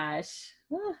gosh.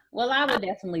 Well, I would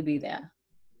definitely be there.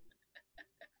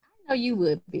 I know you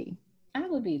would be. I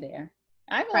would be there.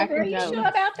 I go, are you sure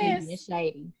about this?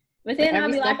 Shady. But then I'll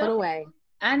be like, of the way.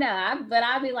 I know, but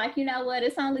I'll be like, you know what?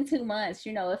 It's only 2 months.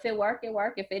 If it work, it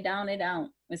work. If it don't, it don't.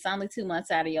 It's only 2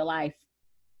 months out of your life.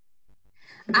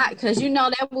 Because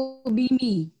that will be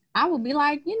me. I will be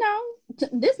like,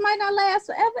 this might not last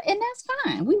forever, and that's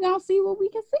fine. We're going to see what we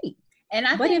can see. And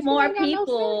I think more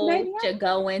people should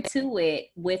go into it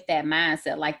with that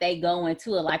mindset. Like they go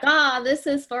into it like, oh, this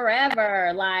is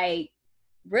forever. Like,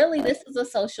 really, this is a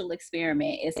social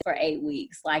experiment. It's for 8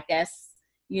 weeks. Like that's,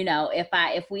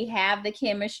 if we have the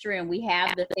chemistry and we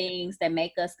have the things that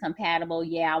make us compatible,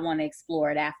 yeah, I want to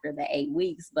explore it after the 8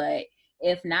 weeks. But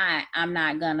if not, I'm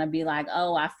not going to be like,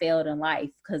 oh, I failed in life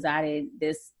because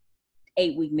this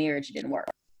 8-week marriage didn't work.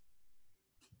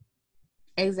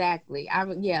 Exactly.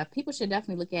 People should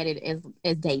definitely look at it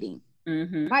as dating.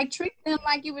 Mm-hmm. Like treat them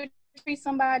like you would treat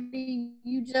somebody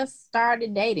you just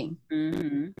started dating.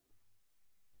 Mm-hmm.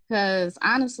 Because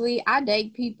honestly, I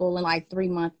date people in like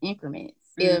 3-month increments.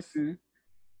 Mm-hmm.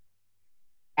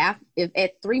 If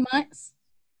at 3 months,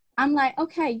 I'm like,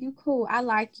 okay, you cool. I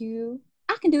like you.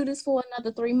 I can do this for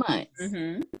another 3 months.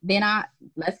 Mm-hmm. Then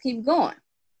let's keep going.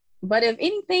 But if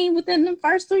anything within the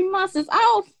first 3 months is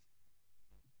off,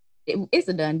 it's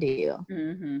a done deal.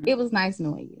 Mm-hmm. It was nice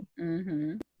knowing you.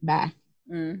 Mm-hmm. Bye.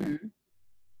 Mm-hmm.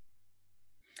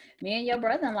 Me and your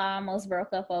brother-in-law almost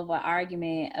broke up over an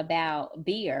argument about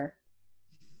beer.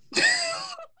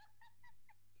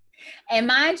 And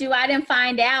mind you, I didn't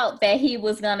find out that he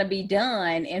was going to be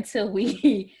done until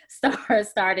we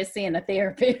started seeing a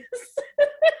therapist.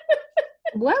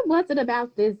 What was it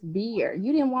about this beer?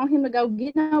 You didn't want him to go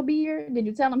get no beer? Did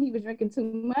you tell him he was drinking too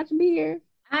much beer?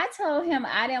 I told him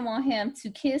I didn't want him to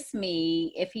kiss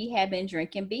me if he had been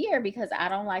drinking beer because I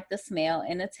don't like the smell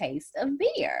and the taste of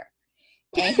beer.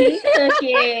 And he took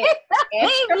it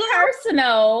extra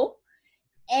personal.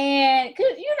 And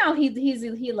cause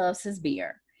he loves his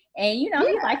beer. And he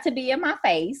liked to be in my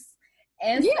face.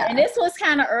 And this was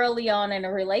kind of early on in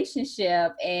a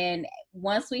relationship. And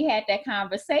once we had that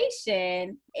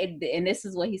conversation, and this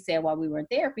is what he said while we were in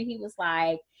therapy, he was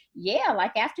like, yeah,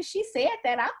 like after she said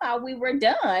that, I thought we were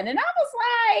done. And I was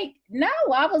like, no,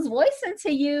 I was voicing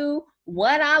to you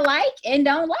what I like and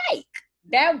don't like.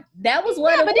 That was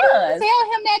what it was. Did you tell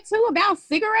him that too about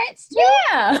cigarettes too?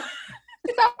 Yeah.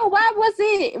 So why was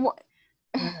it?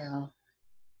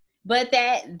 But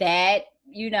that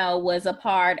was a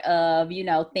part of,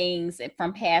 things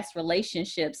from past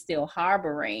relationships still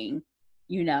harboring,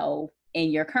 in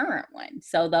your current one.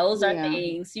 So those are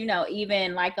things,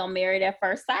 even like on Married at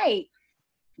First Sight,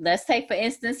 let's take, for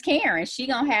instance, Karen. She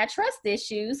gonna have trust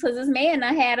issues because this man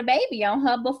done had a baby on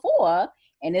her before.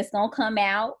 and it's gonna come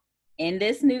out in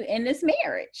this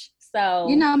marriage. So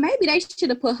maybe they should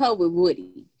have put her with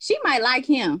Woody. She might like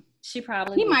him. She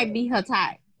probably he would. might be her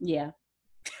type. Yeah.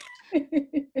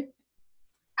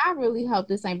 I really hope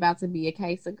this ain't about to be a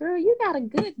case of, girl, you got a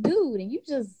good dude and you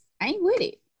just ain't with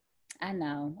it. I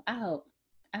know. I hope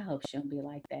she'll be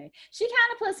like that. She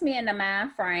kind of puts me in the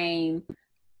mind frame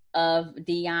of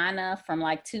Deanna from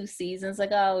like 2 seasons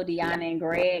ago, Deanna and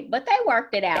Greg, but they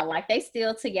worked it out. Like they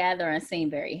still together and seem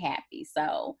very happy.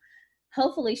 So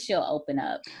hopefully she'll open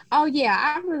up. Oh yeah,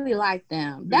 I really like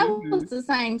them. That was the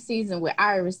same season with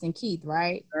Iris and Keith,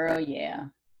 right? Girl, yeah.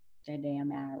 That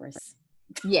damn Iris.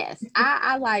 Yes,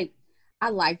 I like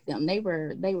them. They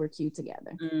were cute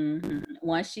together.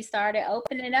 Once she started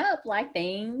opening up, like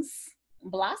things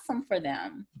blossom for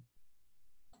them.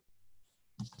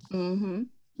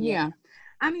 Yeah.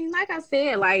 I mean, like I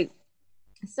said, like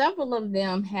several of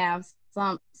them have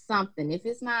something. If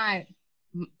it's not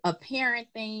a parent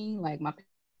thing, like my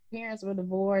parents were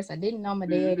divorced, I didn't know my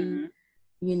daddy,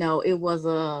 it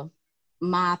was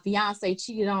my fiance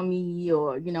cheated on me,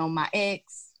 or my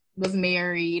ex was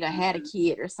married, I had a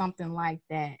kid or something like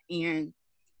that. And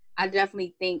I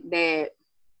definitely think that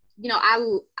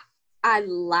I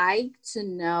like to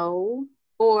know,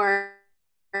 or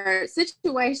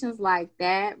situations like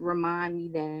that remind me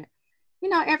that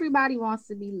everybody wants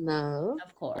to be loved,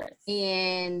 of course,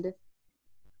 and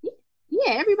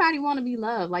yeah, everybody want to be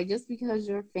loved. Like, just because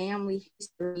your family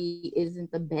history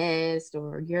isn't the best,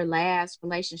 or your last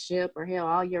relationship, or hell,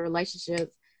 all your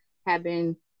relationships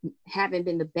haven't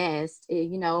been the best,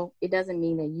 it doesn't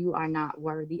mean that you are not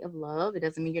worthy of love. It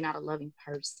doesn't mean you're not a loving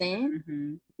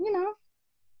person.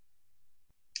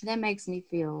 That makes me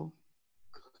feel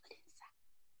good inside.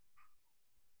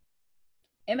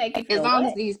 It makes you feel as long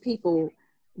as these people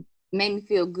make me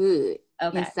feel good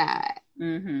inside.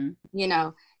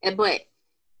 But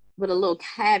with a little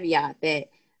caveat that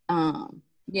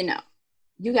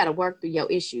you got to work through your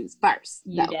issues first.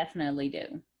 You definitely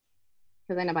do.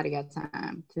 Because ain't nobody got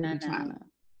time to be trying to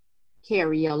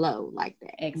carry your load like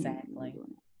that. Exactly.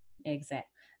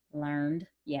 Learned,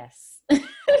 yes.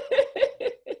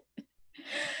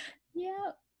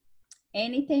 Yep.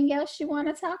 Anything else you want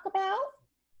to talk about?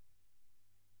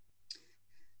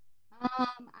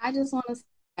 I just want to say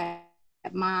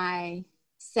that my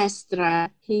sister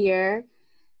here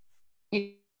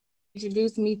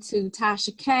introduced me to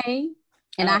Tasha K,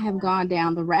 and I have gone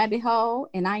down the rabbit hole,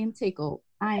 and I am tickled.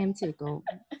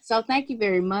 So thank you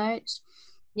very much.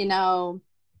 I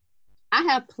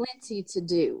have plenty to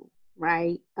do,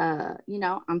 right?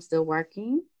 I'm still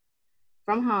working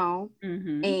from home,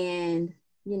 and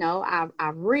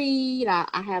I read.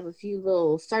 I have a few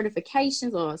little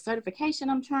certifications, or a certification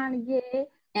I'm trying to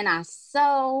get, and I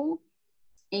sew,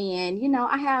 and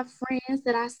I have friends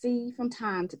that I see from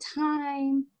time to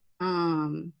time,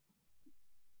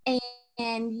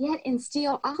 and yet and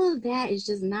still, all of that is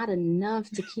just not enough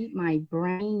to keep my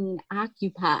brain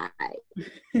occupied.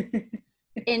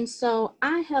 And so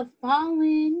I have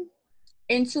fallen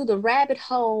into the rabbit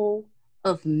hole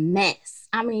of mess.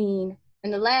 I mean, in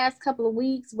the last couple of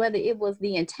weeks, whether it was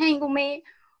the entanglement,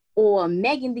 or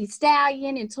Megan Thee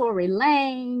Stallion and Tory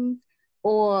Lanez,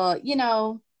 or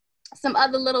some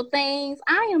other little things,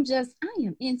 I am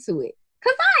into it.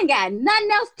 Because I ain't got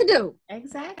nothing else to do.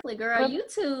 Exactly, girl.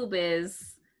 YouTube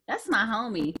that's my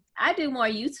homie. I do more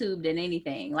YouTube than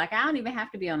anything. Like, I don't even have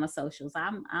to be on the socials.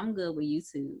 I'm good with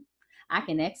YouTube. I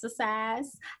can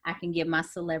exercise. I can get my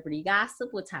celebrity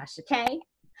gossip with Tasha K.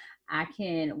 I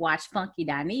can watch Funky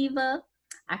Dineva.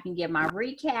 I can get my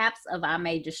recaps of I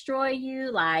May Destroy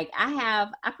You. Like, I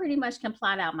pretty much can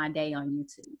plot out my day on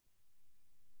YouTube.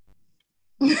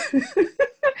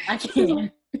 I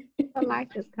can. I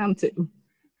like this come to.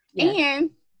 Yes. And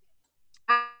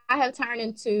I have turned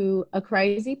into a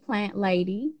crazy plant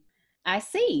lady. I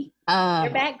see your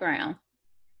background.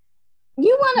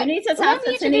 You need to talk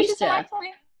to Tanisha.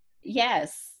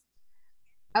 Yes.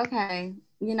 Okay.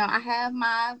 I have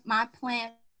my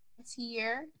plants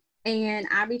here, and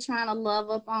I be trying to love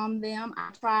up on them.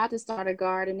 I tried to start a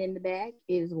garden in the back.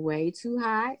 It is way too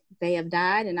hot. They have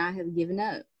died, and I have given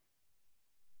up.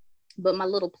 But my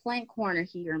little plant corner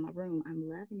here in my room, I'm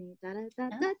loving it.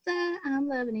 I'm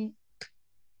loving it.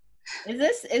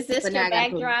 Is this your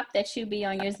backdrop that you be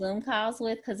on your Zoom calls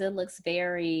with? Because it looks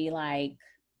very like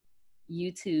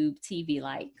YouTube TV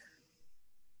like.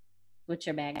 What's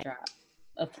your backdrop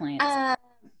of plants? I've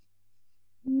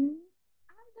done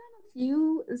a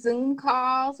few Zoom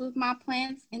calls with my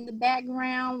plants in the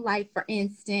background. Like, for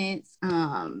instance,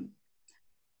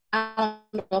 I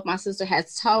don't know if my sister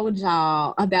has told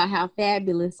y'all about how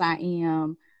fabulous I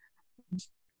am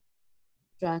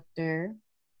instructor.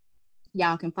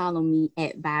 Y'all can follow me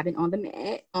at Vibing on the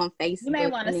Mat on Facebook You may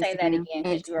want to and say that Instagram again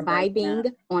because at you were breaking up.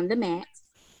 Vibing on the Mat.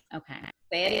 Okay.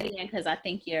 Say it again because I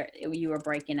think you were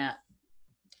breaking up.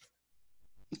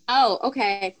 Oh,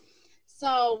 okay.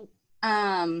 So,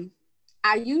 I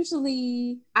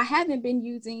haven't been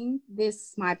using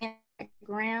this, my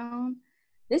background.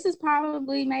 This is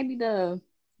probably maybe the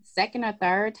second or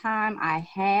third time I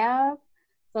have.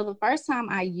 So the first time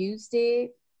I used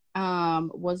it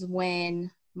was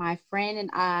when my friend and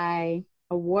I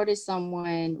awarded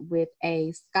someone with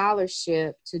a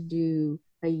scholarship to do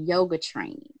a yoga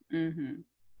training. Mm-hmm.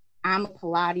 I'm a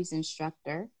Pilates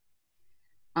instructor.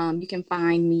 You can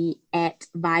find me at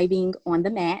Vibing on the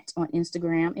Mat on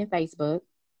Instagram and Facebook.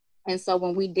 And so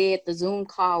when we did the Zoom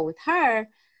call with her,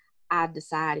 I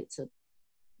decided to,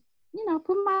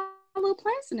 put my little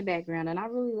plants in the background, and I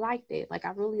really liked it. Like, I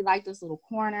really like this little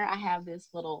corner. I have this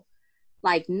little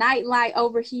like night light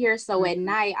over here. So at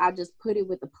night, I'll just put it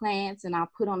with the plants and I'll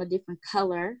put on a different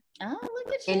color. Oh, look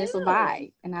at you. And it's a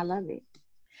vibe, and I love it.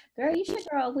 Girl, you should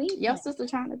grow a weed Your plant. sister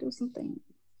trying to do something.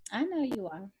 I know you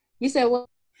are. You said what?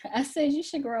 I said you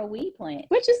should grow a weed plant.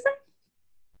 What you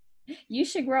say? You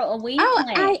should grow a weed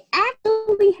plant. I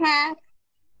actually have.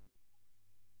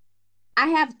 I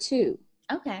have two.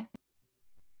 Okay.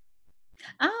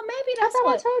 Oh, maybe that's I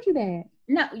what I told you that.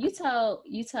 No,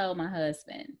 you told my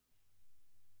husband.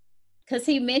 Because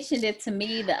he mentioned it to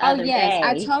me the other day.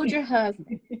 I told your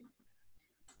husband.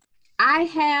 I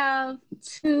have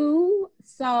two.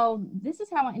 So this is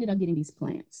how I ended up getting these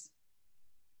plants.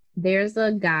 There's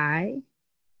a guy,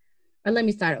 or let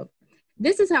me start over.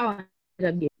 This is how I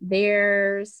ended up getting.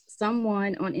 There's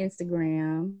someone on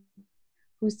Instagram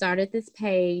who started this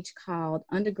page called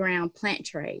Underground Plant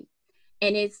Trade.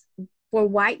 And it's for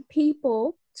white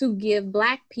people to give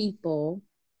Black people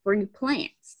free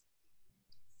plants.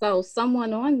 So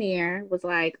someone on there was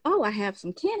like, oh, I have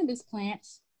some cannabis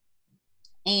plants.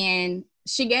 And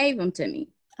she gave them to me.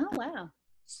 Oh, wow.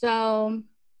 So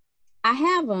I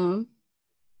have them.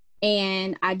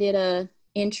 And I did a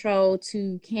intro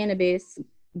to cannabis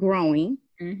growing.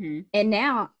 Mm-hmm. And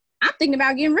now I'm thinking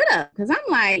about getting rid of, because I'm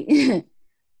like,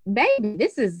 baby,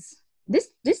 this is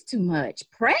too much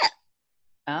prep.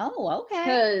 Oh, okay.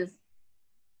 Because,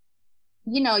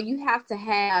 you have to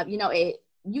have,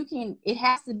 it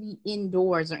has to be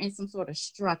indoors or in some sort of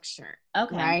structure.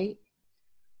 Okay. Right.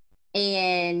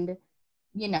 And,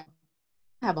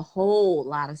 have a whole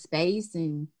lot of space,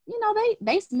 and,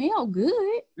 they smell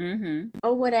good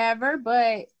or whatever,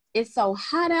 but it's so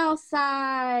hot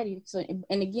outside.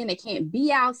 And again, they can't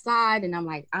be outside. And I'm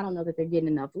like, I don't know that they're getting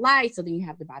enough light. So then you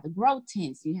have to buy the grow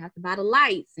tents. You have to buy the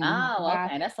lights. And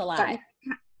okay. That's a lot.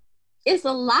 It's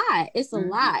a lot. It's a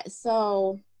lot.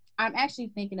 So I'm actually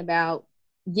thinking about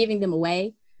giving them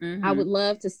away. I would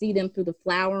love to see them through the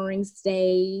flowering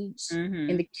stage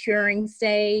and the curing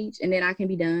stage, and then I can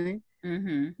be done.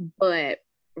 But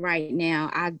right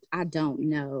now, I don't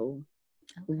know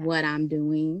what I'm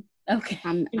doing. Okay.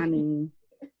 I'm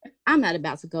not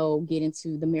about to go get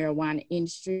into the marijuana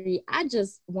industry. I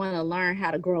just want to learn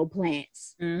how to grow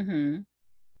plants.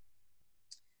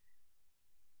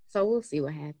 So we'll see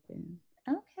what happens.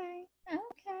 Okay.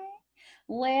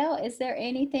 Well, is there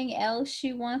anything else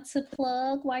you want to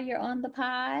plug while you're on the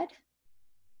pod?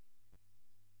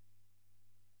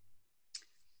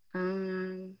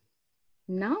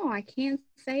 No, I can't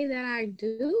say that I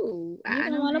do. You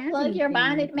don't want to plug your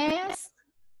bonnet mask?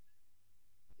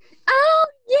 Oh,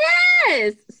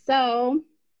 yes. So,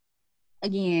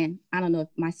 again, I don't know if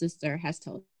my sister has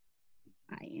told.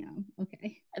 I am.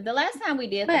 Okay. The last time we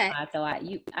did the pod, though, I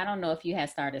don't know if you had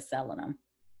started selling them.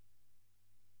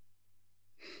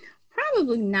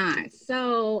 Probably not.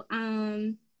 So,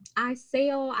 I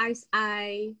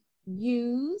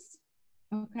use.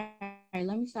 Okay,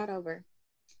 let me start over.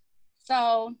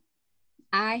 So,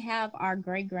 I have our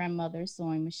great grandmother's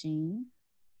sewing machine,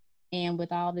 and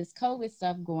with all this COVID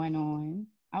stuff going on,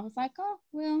 I was like, oh,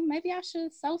 well, maybe I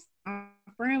should sew. My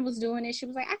friend was doing it. She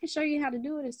was like, I can show you how to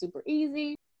do it. It's super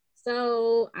easy.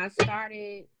 So I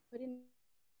started using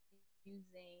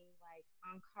like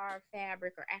on-card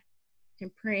fabric or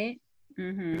African print.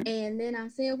 And then I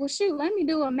said, well, shoot, let me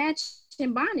do a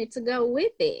matching bonnet to go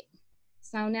with it.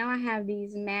 So now I have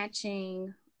these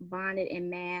matching bonnet and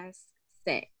mask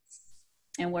sets.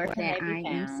 And where can that they be found?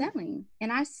 I am selling.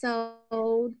 And I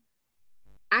sold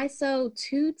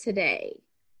 2 today.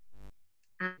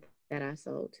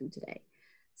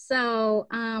 So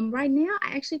right now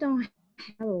I actually don't have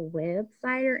a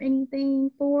website or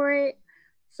anything for it.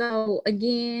 So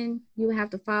again, you have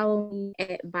to follow me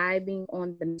at Vibing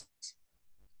on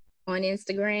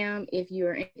Instagram if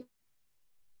you're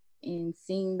in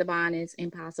seeing the bonnets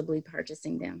and possibly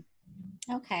purchasing them.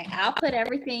 Okay, I'll put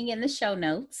everything in the show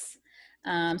notes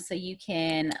so you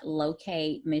can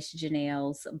locate Miss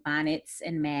Janelle's bonnets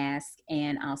and mask,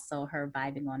 and also her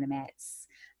Vibing on the Mats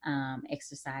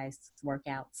exercise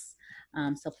workouts.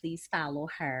 So please follow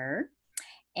her.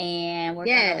 And we're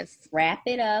gonna wrap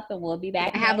it up, and we'll be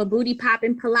back. I have a booty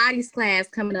popping Pilates class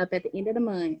coming up at the end of the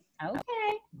month.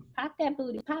 Okay, pop that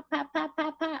booty, pop, pop, pop,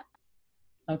 pop, pop.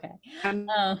 Okay.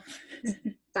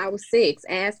 I was 6.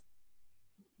 Ask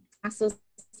my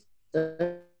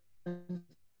sister.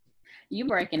 You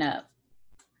breaking up.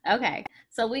 Okay,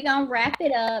 so we're gonna wrap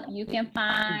it up. You can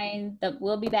find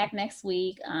we'll be back next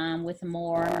week with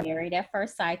more Married at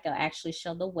First Sight. They'll actually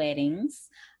show the weddings,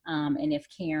 and if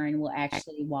Karen will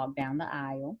actually walk down the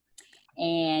aisle.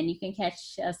 And you can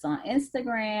catch us on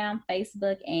Instagram,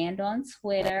 Facebook, and on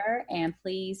Twitter. And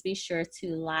please be sure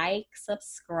to like,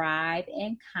 subscribe,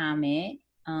 and comment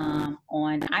on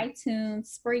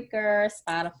iTunes, Spreaker,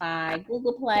 Spotify,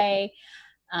 Google Play,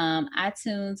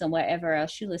 iTunes, and wherever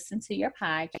else you listen to your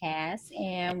podcast.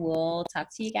 And we'll talk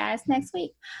to you guys next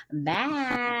week.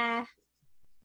 Bye.